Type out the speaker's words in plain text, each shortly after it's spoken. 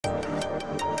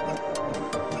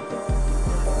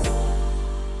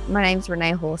My name's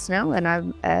Renee Horsnell and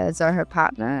I'm a Zoho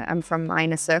partner. I'm from my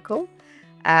inner circle.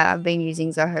 I've been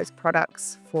using Zoho's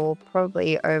products for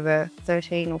probably over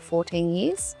 13 or 14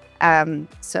 years.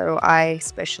 So I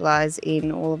specialise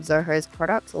in all of Zoho's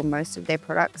products, or most of their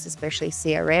products, especially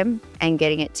CRM, and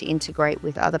getting it to integrate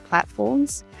with other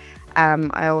platforms.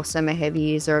 I also am a heavy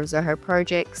user of Zoho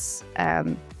Projects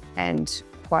and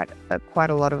quite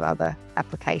a lot of other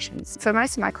applications. For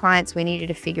most of my clients, we needed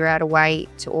to figure out a way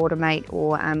to automate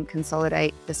or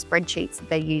consolidate the spreadsheets that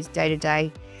they use day to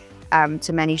day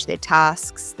to manage their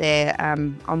tasks, their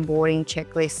onboarding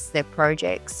checklists, their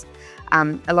projects.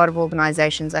 A lot of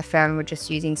organisations I found were just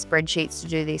using spreadsheets to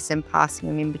do this and passing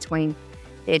them in between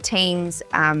their teams.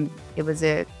 It was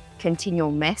a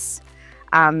continual mess.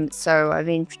 So I've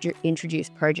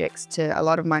introduced projects to a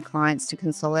lot of my clients to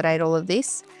consolidate all of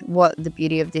this. What the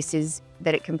beauty of this is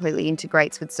that it completely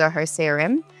integrates with Zoho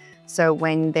CRM. So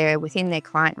when they're within their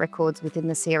client records within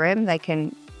the CRM, they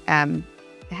can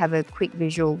have a quick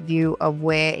visual view of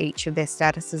where each of their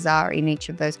statuses are in each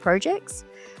of those projects.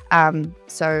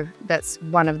 So that's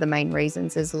one of the main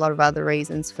reasons. There's a lot of other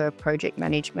reasons for project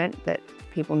management, that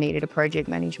people needed a project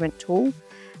management tool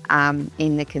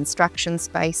in the construction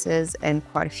spaces and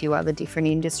quite a few other different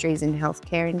industries in the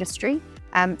healthcare industry.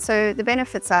 So the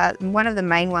benefits are, one of the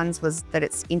main ones was that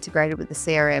it's integrated with the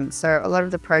CRM. So a lot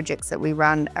of the projects that we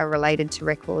run are related to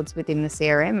records within the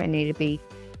CRM and need to be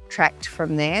tracked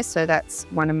from there. So that's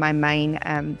one of my main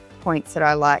points that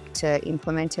I like to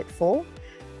implement it for.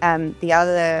 The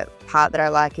other part that I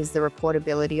like is the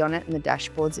reportability on it and the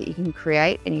dashboards that you can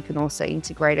create, and you can also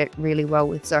integrate it really well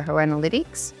with Zoho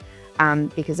Analytics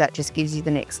because that just gives you the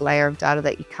next layer of data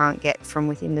that you can't get from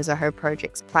within the Zoho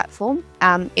Projects platform.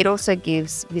 It also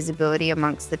gives visibility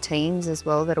amongst the teams as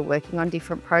well that are working on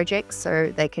different projects,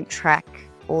 so they can track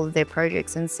all of their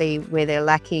projects and see where they're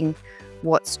lacking,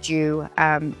 what's due,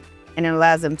 and it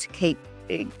allows them to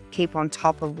keep on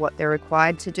top of what they're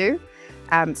required to do.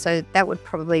 So that would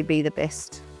probably be the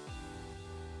best